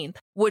 15th,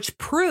 which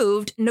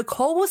proved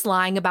Nicole was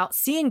lying about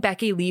seeing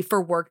Becky leave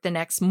for work the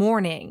next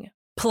morning.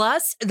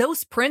 Plus,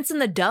 those prints in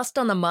the dust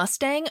on the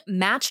Mustang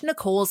matched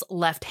Nicole's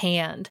left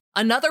hand.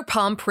 Another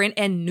palm print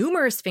and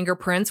numerous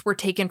fingerprints were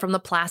taken from the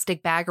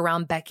plastic bag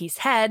around Becky's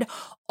head,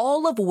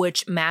 all of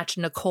which matched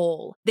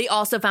Nicole. They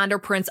also found her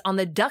prints on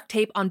the duct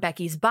tape on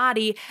Becky's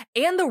body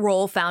and the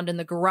roll found in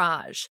the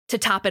garage. To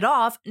top it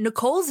off,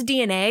 Nicole's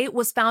DNA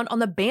was found on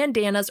the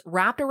bandanas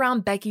wrapped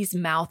around Becky's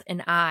mouth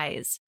and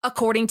eyes.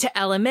 According to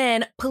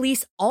LMN,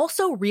 police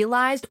also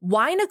realized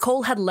why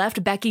Nicole had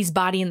left Becky's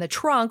body in the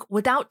trunk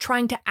without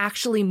trying to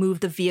actually move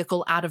the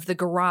vehicle out of the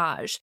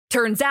garage.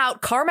 Turns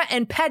out Karma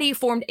and Petty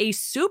formed a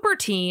super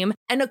team,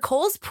 and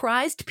Nicole's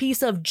prized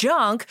piece of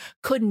junk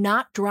could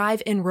not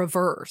drive in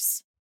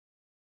reverse.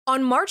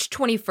 On March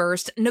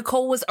 21st,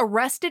 Nicole was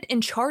arrested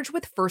and charged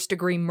with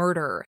first-degree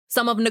murder.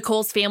 Some of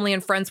Nicole's family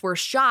and friends were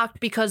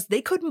shocked because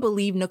they couldn't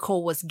believe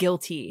Nicole was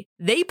guilty.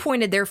 They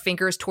pointed their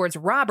fingers towards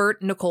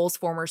Robert, Nicole's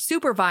former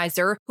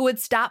supervisor, who had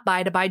stopped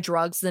by to buy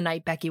drugs the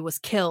night Becky was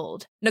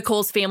killed.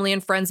 Nicole's family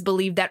and friends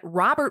believed that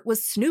Robert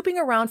was snooping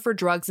around for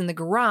drugs in the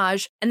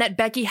garage and that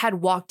Becky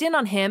had walked in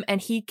on him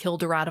and he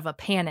killed her out of a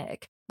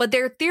panic. But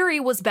their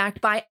theory was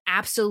backed by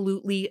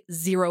absolutely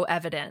zero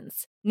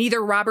evidence.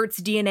 Neither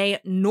Robert's DNA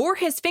nor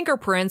his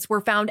fingerprints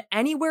were found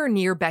anywhere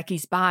near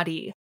Becky's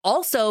body.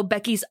 Also,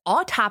 Becky's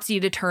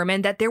autopsy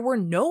determined that there were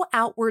no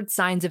outward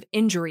signs of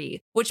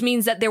injury, which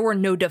means that there were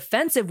no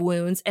defensive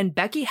wounds and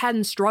Becky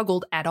hadn't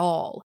struggled at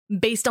all.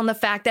 Based on the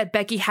fact that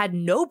Becky had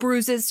no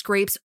bruises,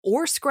 scrapes,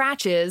 or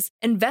scratches,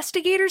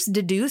 investigators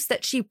deduced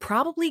that she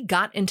probably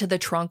got into the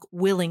trunk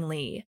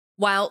willingly.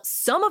 While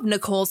some of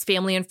Nicole's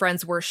family and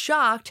friends were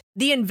shocked,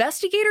 the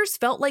investigators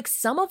felt like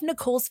some of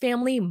Nicole's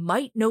family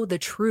might know the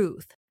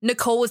truth.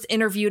 Nicole was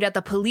interviewed at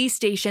the police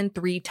station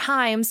 3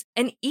 times,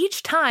 and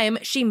each time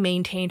she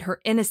maintained her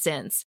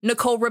innocence.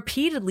 Nicole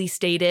repeatedly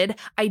stated,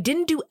 "I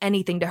didn't do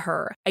anything to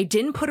her. I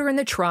didn't put her in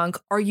the trunk.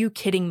 Are you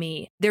kidding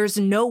me? There's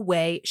no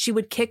way she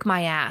would kick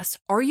my ass.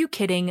 Are you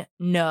kidding?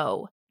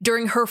 No."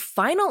 During her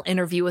final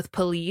interview with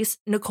police,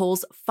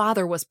 Nicole's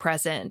father was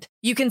present.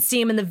 You can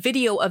see him in the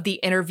video of the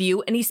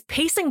interview, and he's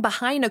pacing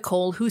behind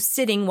Nicole, who's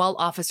sitting while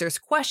officers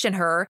question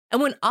her. And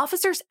when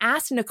officers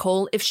ask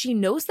Nicole if she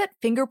knows that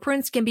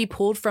fingerprints can be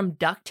pulled from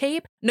duct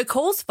tape,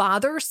 Nicole's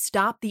father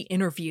stopped the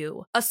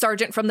interview. A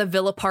sergeant from the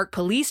Villa Park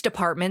Police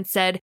Department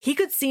said he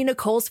could see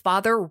Nicole's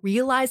father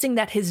realizing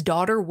that his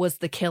daughter was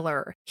the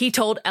killer. He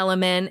told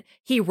Element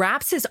he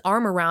wraps his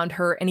arm around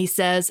her and he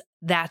says,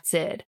 "That's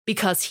it,"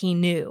 because he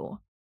knew.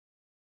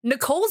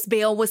 Nicole's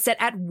bail was set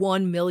at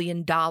 $1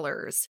 million.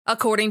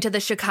 According to the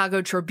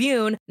Chicago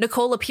Tribune,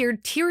 Nicole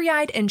appeared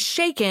teary-eyed and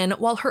shaken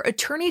while her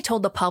attorney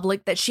told the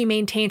public that she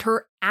maintained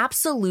her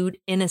absolute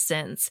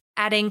innocence,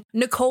 adding,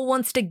 "Nicole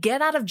wants to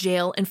get out of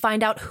jail and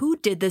find out who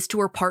did this to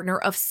her partner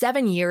of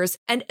 7 years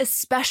and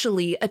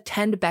especially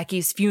attend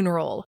Becky's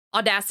funeral."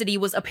 Audacity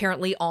was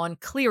apparently on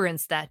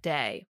clearance that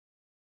day.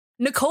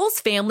 Nicole's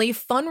family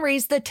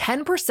fundraised the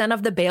 10%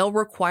 of the bail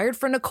required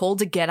for Nicole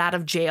to get out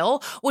of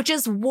jail, which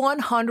is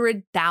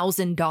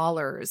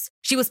 $100,000.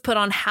 She was put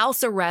on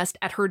house arrest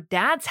at her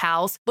dad's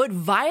house, but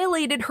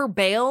violated her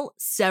bail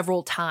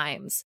several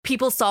times.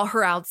 People saw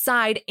her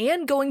outside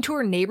and going to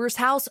her neighbor's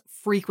house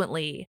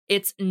frequently.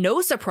 It's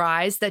no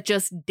surprise that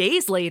just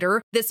days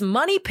later, this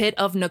money pit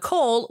of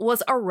Nicole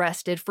was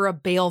arrested for a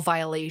bail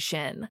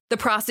violation. The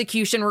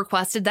prosecution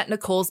requested that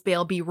Nicole's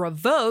bail be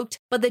revoked,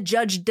 but the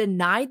judge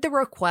denied the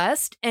request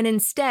and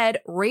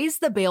instead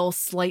raised the bail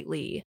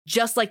slightly.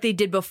 Just like they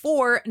did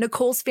before,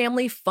 Nicole's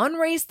family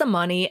fundraised the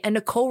money and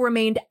Nicole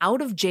remained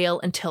out of jail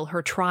until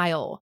her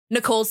trial.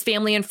 Nicole's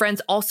family and friends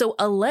also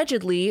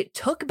allegedly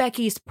took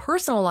Becky's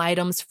personal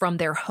items from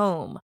their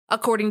home.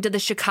 According to the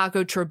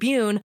Chicago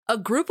Tribune, a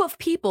group of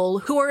people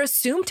who are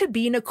assumed to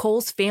be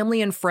Nicole's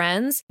family and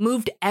friends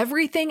moved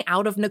everything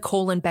out of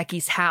Nicole and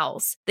Becky's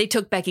house. They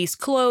took Becky's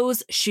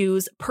clothes,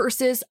 shoes,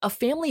 purses, a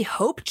family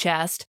hope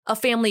chest, a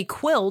family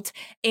quilt,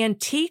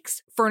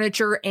 antiques,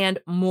 furniture, and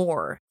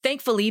more.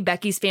 Thankfully,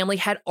 Becky's family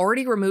had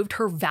already removed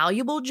her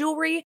valuable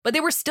jewelry, but they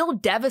were still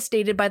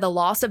devastated by the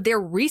loss of their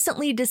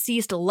recently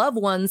deceased loved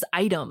ones'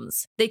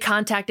 items. They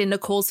contacted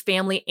Nicole's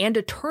family and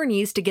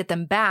attorneys to get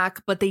them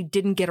back, but they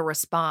didn't get a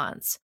response.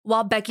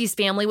 While Becky's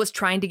family was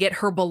trying to get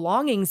her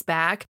belongings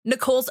back,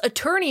 Nicole's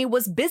attorney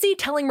was busy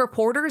telling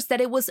reporters that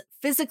it was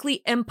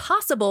physically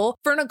impossible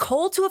for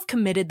Nicole to have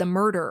committed the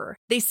murder.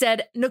 They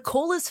said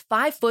Nicole is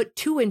 5 foot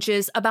 2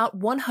 inches, about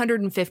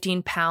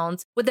 115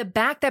 pounds, with a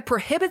back that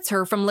prohibits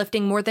her from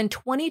lifting more than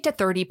 20 to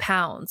 30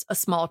 pounds, a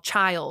small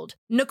child.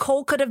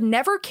 Nicole could have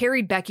never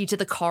carried Becky to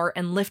the car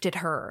and lifted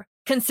her.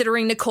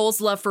 Considering Nicole's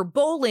love for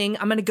bowling,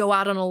 I'm going to go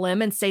out on a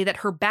limb and say that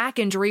her back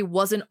injury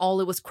wasn't all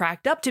it was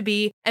cracked up to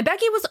be, and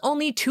Becky was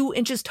only 2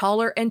 inches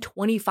taller and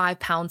 25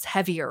 pounds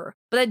heavier.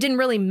 But that didn't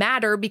really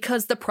matter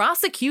because the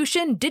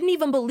prosecution didn't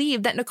even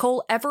believe that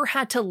Nicole ever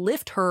had to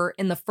lift her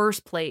in the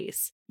first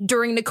place.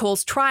 During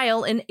Nicole's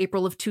trial in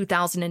April of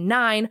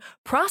 2009,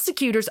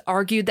 prosecutors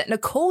argued that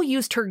Nicole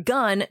used her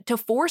gun to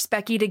force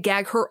Becky to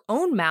gag her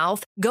own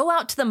mouth, go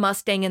out to the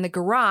Mustang in the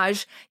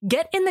garage,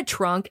 get in the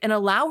trunk, and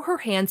allow her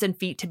hands and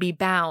feet to be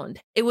bound.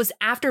 It was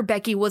after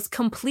Becky was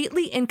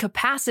completely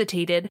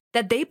incapacitated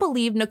that they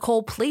believed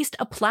Nicole placed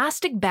a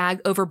plastic bag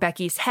over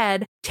Becky's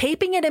head,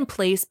 taping it in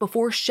place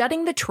before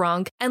shutting the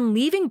trunk and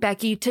leaving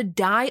Becky to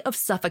die of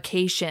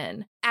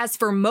suffocation. As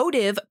for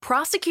motive,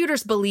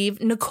 prosecutors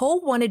believe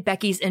Nicole wanted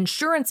Becky's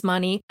insurance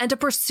money and to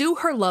pursue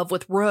her love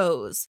with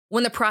Rose.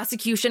 When the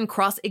prosecution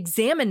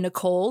cross-examined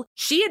Nicole,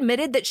 she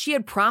admitted that she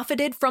had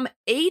profited from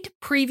 8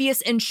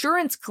 previous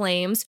insurance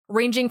claims,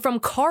 ranging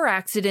from car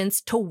accidents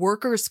to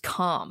workers'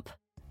 comp.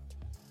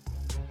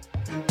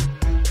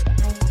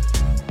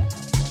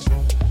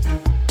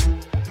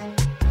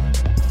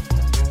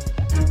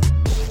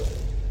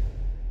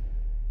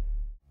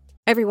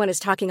 Everyone is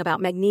talking about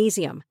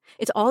magnesium.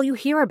 It's all you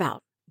hear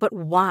about. But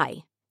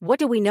why? What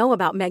do we know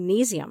about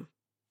magnesium?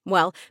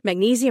 Well,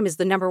 magnesium is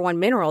the #1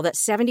 mineral that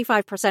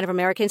 75% of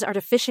Americans are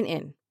deficient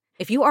in.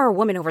 If you are a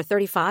woman over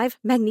 35,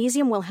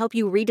 magnesium will help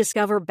you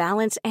rediscover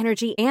balance,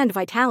 energy, and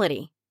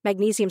vitality.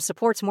 Magnesium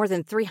supports more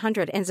than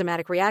 300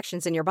 enzymatic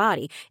reactions in your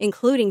body,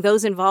 including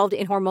those involved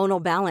in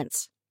hormonal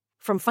balance.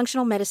 From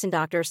functional medicine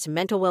doctors to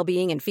mental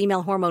well-being and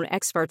female hormone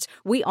experts,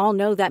 we all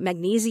know that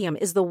magnesium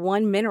is the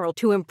one mineral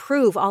to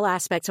improve all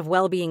aspects of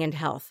well-being and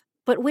health.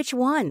 But which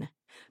one?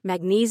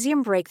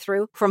 Magnesium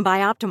Breakthrough from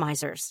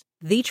Bioptimizers,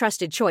 the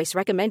trusted choice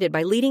recommended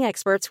by leading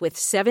experts with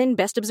 7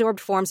 best-absorbed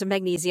forms of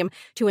magnesium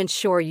to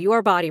ensure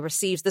your body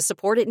receives the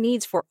support it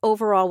needs for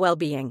overall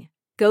well-being.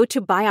 Go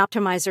to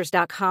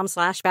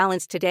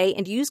bioptimizers.com/balance today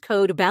and use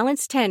code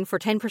BALANCE10 for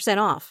 10%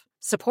 off.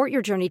 Support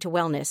your journey to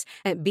wellness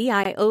at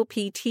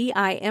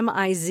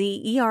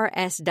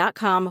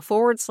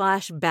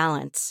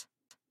bioptimizers.com/balance.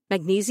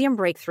 Magnesium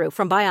Breakthrough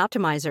from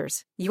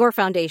Bioptimizers, your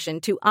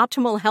foundation to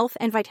optimal health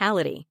and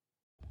vitality.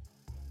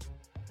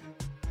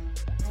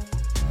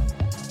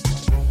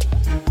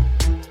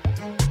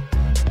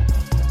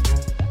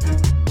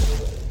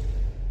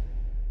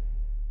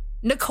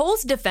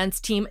 Nicole's defense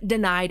team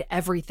denied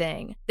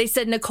everything. They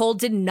said Nicole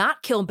did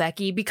not kill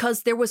Becky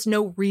because there was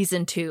no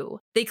reason to.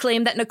 They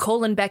claimed that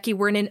Nicole and Becky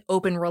were in an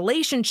open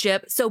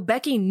relationship, so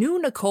Becky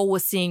knew Nicole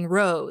was seeing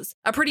Rose.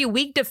 A pretty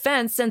weak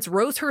defense since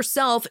Rose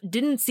herself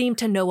didn't seem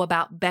to know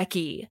about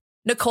Becky.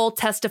 Nicole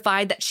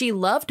testified that she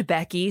loved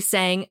Becky,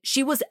 saying,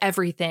 "She was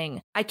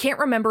everything. I can't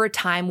remember a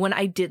time when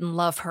I didn't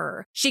love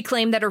her." She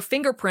claimed that her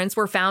fingerprints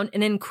were found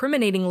in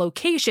incriminating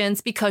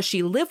locations because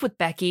she lived with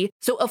Becky,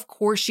 so of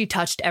course she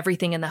touched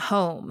everything in the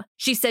home.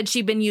 She said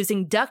she'd been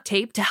using duct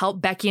tape to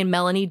help Becky and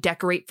Melanie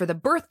decorate for the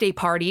birthday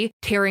party,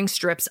 tearing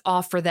strips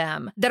off for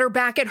them, that her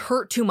back had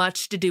hurt too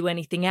much to do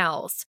anything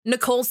else.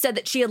 Nicole said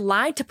that she had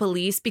lied to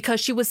police because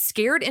she was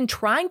scared and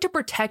trying to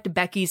protect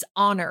Becky's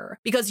honor,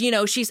 because,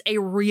 she's a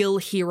real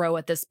hero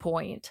at this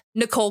point.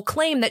 Nicole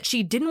claimed that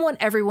she didn't want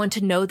everyone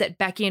to know that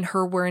Becky and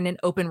her were in an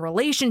open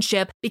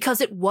relationship because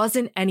it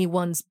wasn't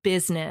anyone's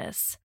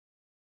business.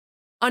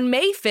 On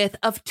May 5th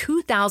of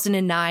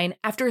 2009,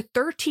 after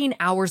 13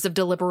 hours of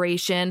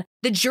deliberation,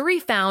 the jury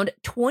found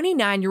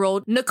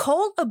 29-year-old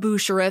Nicole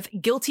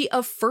Abusharif guilty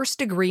of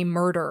first-degree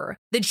murder.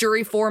 The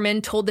jury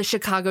foreman told the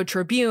Chicago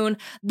Tribune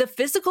the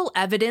physical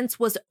evidence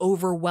was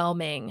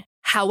overwhelming.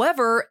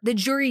 However, the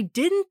jury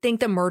didn't think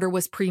the murder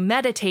was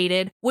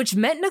premeditated, which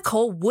meant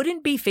Nicole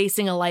wouldn't be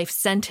facing a life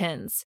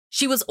sentence.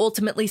 She was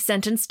ultimately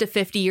sentenced to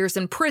 50 years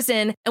in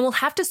prison and will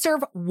have to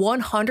serve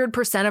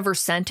 100% of her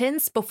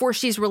sentence before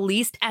she's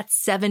released at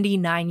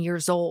 79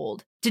 years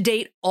old. To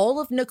date, all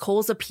of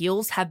Nicole's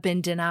appeals have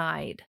been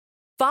denied.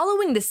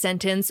 Following the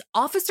sentence,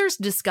 officers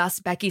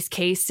discussed Becky's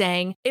case,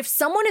 saying, if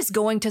someone is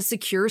going to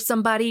secure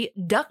somebody,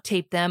 duct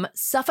tape them,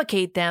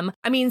 suffocate them,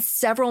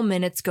 several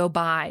minutes go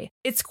by.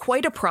 It's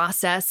quite a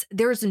process.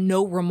 There's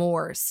no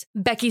remorse.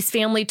 Becky's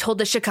family told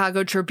the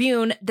Chicago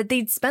Tribune that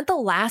they'd spent the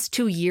last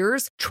 2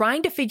 years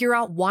trying to figure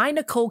out why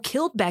Nicole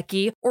killed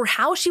Becky or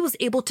how she was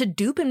able to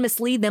dupe and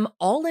mislead them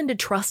all into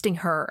trusting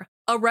her.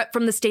 A rep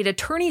from the state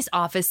attorney's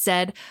office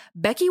said,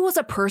 Becky was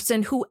a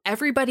person who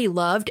everybody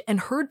loved, and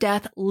her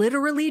death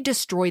literally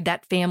destroyed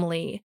that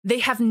family. They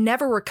have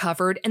never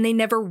recovered, and they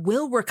never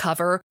will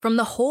recover from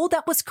the hole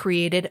that was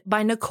created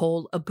by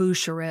Nicole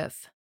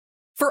Abusharif.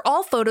 For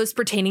all photos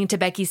pertaining to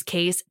Becky's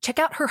case, check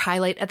out her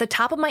highlight at the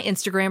top of my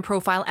Instagram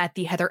profile at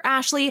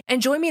 @TheHeatherAshley,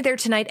 and join me there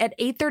tonight at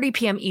 8:30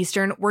 p.m.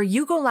 Eastern, where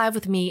you go live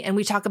with me and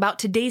we talk about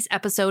today's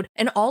episode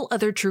and all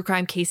other true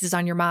crime cases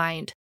on your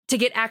mind. To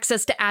get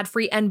access to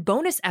ad-free and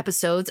bonus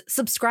episodes,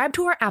 subscribe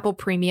to our Apple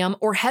Premium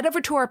or head over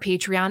to our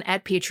Patreon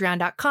at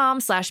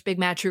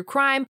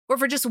patreon.com/BigMadTrueCrime, where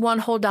for just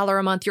 $1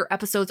 a month, your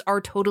episodes are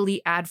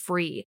totally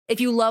ad-free.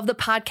 If you love the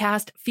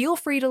podcast, feel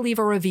free to leave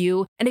a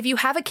review. And if you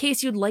have a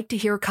case you'd like to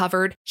hear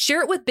covered,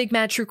 share it with Big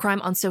Mad True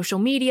Crime on social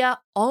media.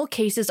 All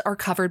cases are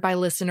covered by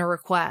listener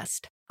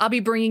request. I'll be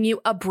bringing you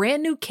a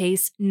brand new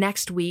case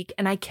next week,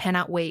 and I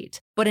cannot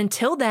wait. But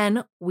until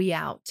then, we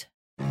out.